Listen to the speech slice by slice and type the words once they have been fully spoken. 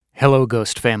Hello,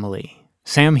 Ghost family.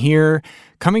 Sam here,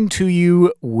 coming to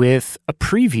you with a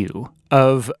preview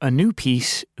of a new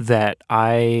piece that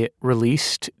I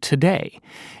released today.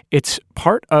 It's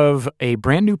part of a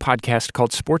brand new podcast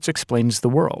called Sports Explains the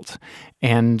World,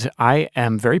 and I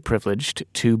am very privileged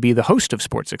to be the host of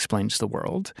Sports Explains the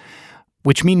World,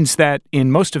 which means that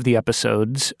in most of the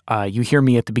episodes, you hear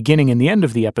me at the beginning and the end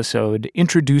of the episode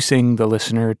introducing the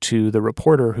listener to the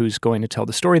reporter who's going to tell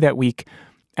the story that week,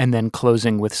 and then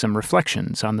closing with some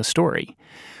reflections on the story.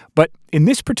 But in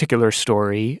this particular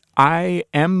story, I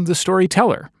am the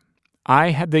storyteller.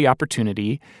 I had the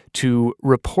opportunity to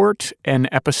report an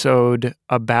episode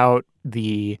about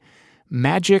the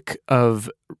magic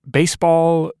of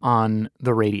baseball on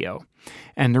the radio.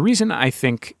 And the reason I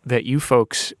think that you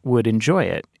folks would enjoy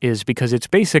it is because it's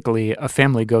basically a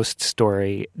family ghost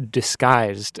story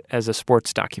disguised as a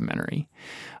sports documentary.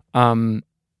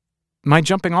 My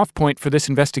jumping off point for this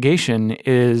investigation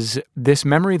is this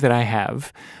memory that I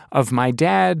have of my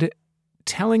dad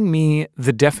telling me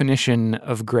the definition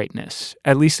of greatness,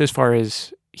 at least as far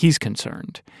as he's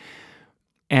concerned.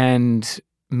 And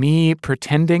me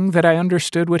pretending that I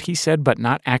understood what he said, but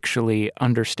not actually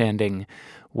understanding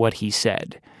what he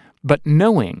said. But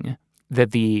knowing that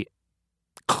the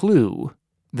clue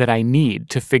that I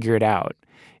need to figure it out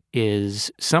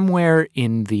is somewhere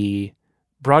in the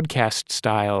broadcast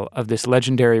style of this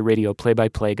legendary radio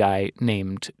play-by-play guy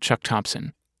named Chuck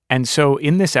Thompson. And so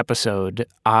in this episode,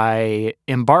 I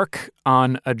embark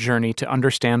on a journey to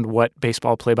understand what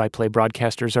baseball play-by-play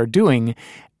broadcasters are doing.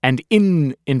 And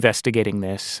in investigating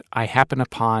this, I happen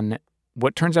upon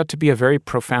what turns out to be a very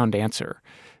profound answer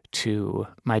to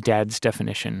my dad's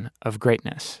definition of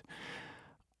greatness.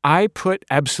 I put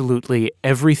absolutely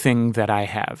everything that I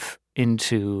have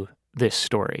into this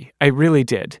story. I really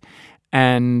did.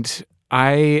 And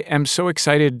I am so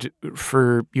excited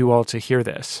for you all to hear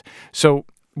this. So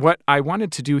what I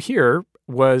wanted to do here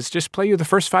was just play you the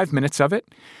first 5 minutes of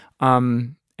it.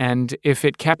 And if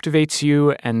it captivates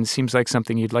you and seems like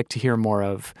something you'd like to hear more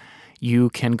of, you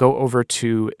can go over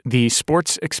to the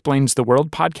Sports Explains the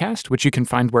World podcast, which you can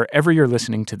find wherever you're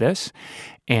listening to this,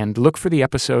 and look for the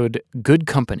episode Good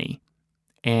Company.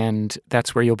 And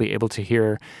that's where you'll be able to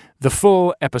hear the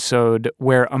full episode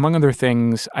where, among other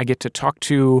things, I get to talk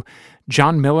to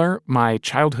Jon Miller, my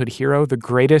childhood hero, the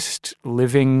greatest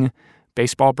living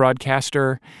baseball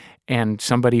broadcaster, and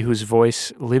somebody whose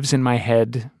voice lives in my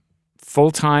head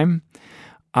full-time.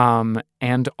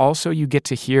 And also you get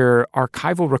to hear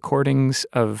archival recordings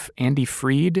of Andy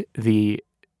Freed, the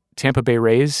Tampa Bay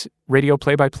Rays radio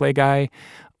play-by-play guy.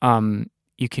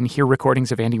 You can hear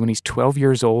recordings of Andy when he's 12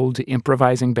 years old,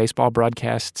 improvising baseball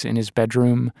broadcasts in his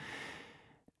bedroom.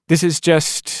 This is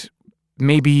just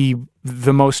maybe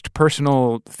the most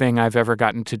personal thing I've ever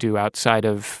gotten to do outside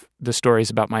of the stories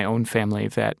about my own family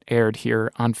that aired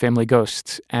here on Family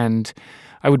Ghosts. And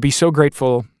I would be so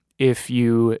grateful if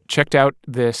you checked out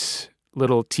this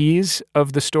little tease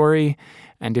of the story.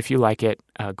 And if you like it,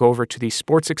 go over to the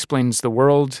Sports Explains the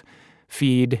World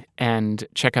feed and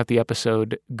check out the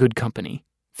episode Good Company.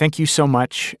 Thank you so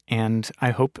much, and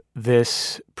I hope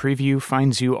this preview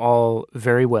finds you all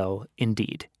very well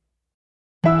indeed.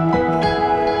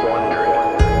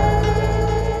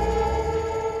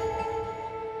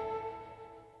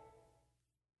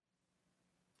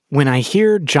 When I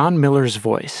hear Jon Miller's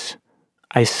voice,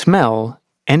 I smell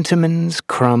Entenmann's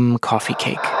Crumb Coffee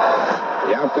Cake.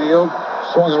 The outfield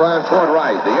swung around toward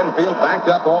right. The infield backed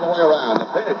up all the way around. The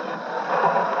pitch.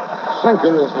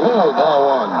 Sinker is low,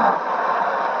 ball one.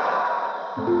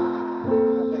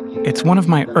 It's one of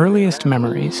my earliest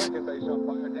memories.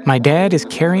 My dad is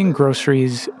carrying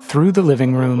groceries through the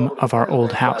living room of our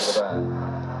old house.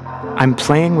 I'm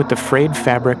playing with the frayed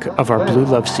fabric of our blue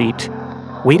love seat,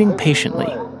 waiting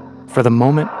patiently for the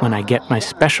moment when I get my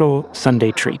special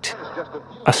Sunday treat.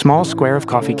 A small square of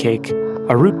coffee cake,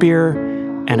 a root beer,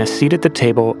 and a seat at the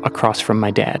table across from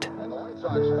my dad.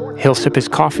 He'll sip his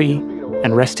coffee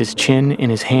and rest his chin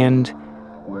in his hand.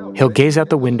 He'll gaze out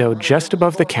the window just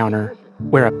above the counter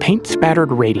where a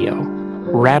paint-spattered radio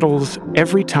rattles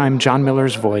every time Jon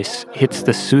Miller's voice hits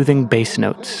the soothing bass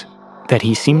notes that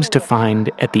he seems to find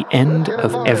at the end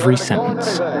of every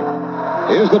sentence.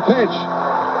 Here's the pitch.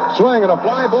 Swing and a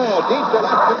fly ball deep to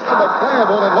left field.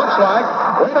 McClambell, it looks like.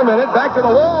 Wait a minute, back to the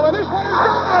wall, and this one is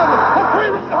gone! A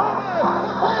three-run home run!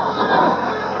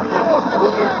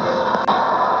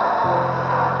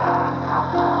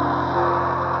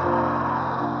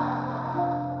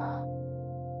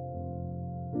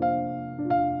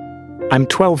 I'm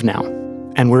 12 now,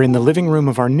 and we're in the living room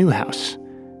of our new house.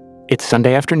 It's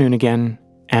Sunday afternoon again,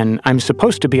 and I'm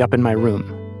supposed to be up in my room.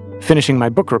 finishing my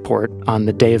book report on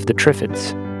the day of the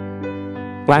Triffids.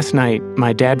 Last night,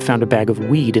 my dad found a bag of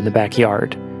weed in the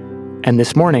backyard, and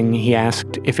this morning he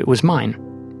asked if it was mine.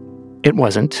 It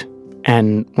wasn't,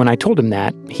 and when I told him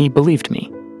that, he believed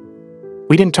me.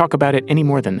 We didn't talk about it any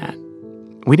more than that.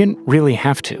 We didn't really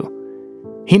have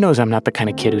to. He knows I'm not the kind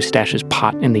of kid who stashes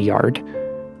pot in the yard.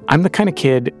 I'm the kind of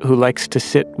kid who likes to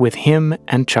sit with him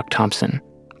and Chuck Thompson,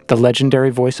 the legendary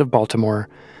voice of Baltimore,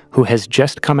 who has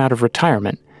just come out of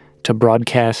retirement to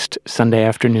broadcast Sunday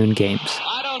afternoon games.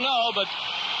 I don't know, but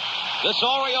this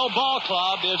Oriole Ball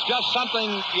Club is just something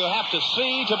you have to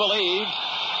see to believe.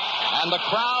 And the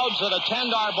crowds that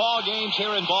attend our ball games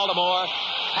here in Baltimore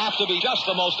have to be just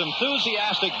the most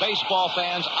enthusiastic baseball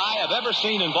fans I have ever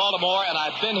seen in Baltimore, and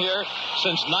I've been here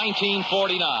since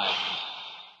 1949.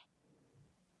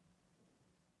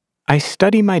 I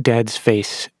study my dad's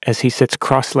face as he sits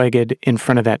cross-legged in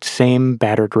front of that same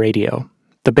battered radio,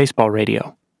 the baseball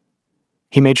radio.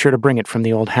 He made sure to bring it from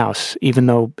the old house, even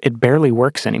though it barely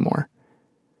works anymore.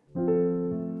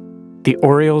 The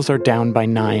Orioles are down by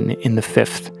 9 in the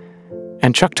 5th,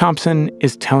 and Chuck Thompson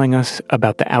is telling us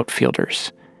about the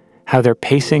outfielders, how they're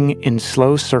pacing in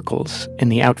slow circles in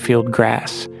the outfield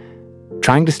grass,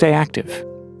 trying to stay active,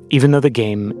 even though the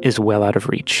game is well out of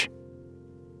reach.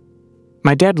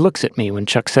 My dad looks at me when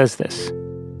Chuck says this.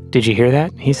 "Did you hear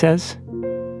that?" he says.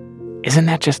 "Isn't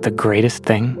that just the greatest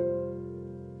thing?"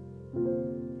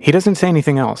 He doesn't say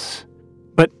anything else,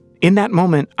 but in that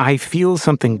moment, I feel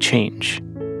something change.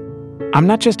 I'm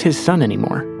not just his son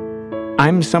anymore.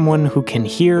 I'm someone who can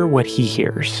hear what he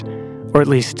hears, or at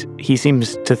least he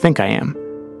seems to think I am.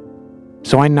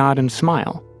 So I nod and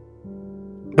smile.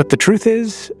 But the truth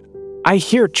is, I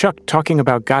hear Chuck talking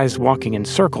about guys walking in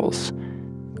circles.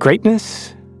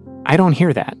 Greatness? I don't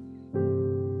hear that.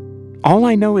 All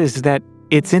I know is that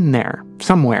it's in there,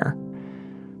 somewhere.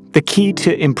 The key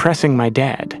to impressing my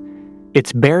dad.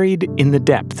 It's buried in the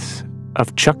depths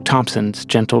of Chuck Thompson's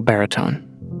gentle baritone.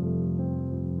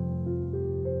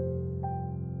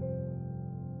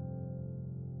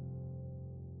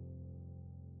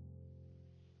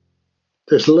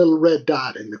 There's a little red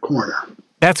dot in the corner.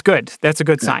 That's good. That's a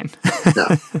good sign.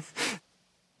 Yeah.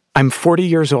 I'm 40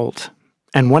 years old,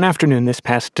 and one afternoon this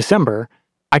past December,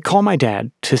 I call my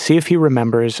dad to see if he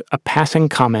remembers a passing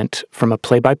comment from a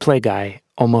play-by-play guy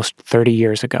almost 30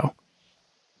 years ago.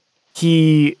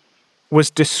 He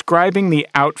was describing the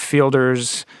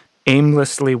outfielders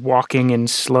aimlessly walking in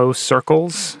slow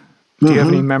circles. Do you have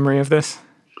any memory of this?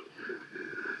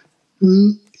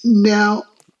 Now,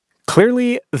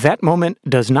 clearly, that moment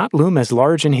does not loom as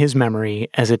large in his memory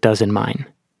as it does in mine.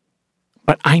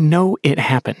 But I know it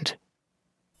happened.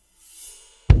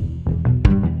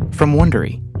 From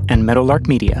Wondery and Meadowlark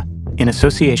Media, in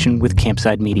association with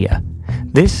Campside Media,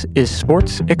 this is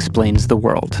Sports Explains the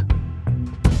World.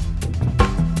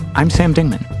 I'm Sam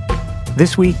Dingman.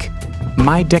 This week,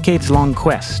 my decades-long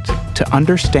quest to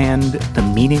understand the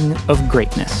meaning of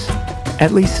greatness,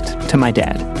 at least to my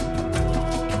dad.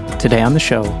 Today on the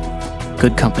show,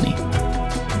 Good Company.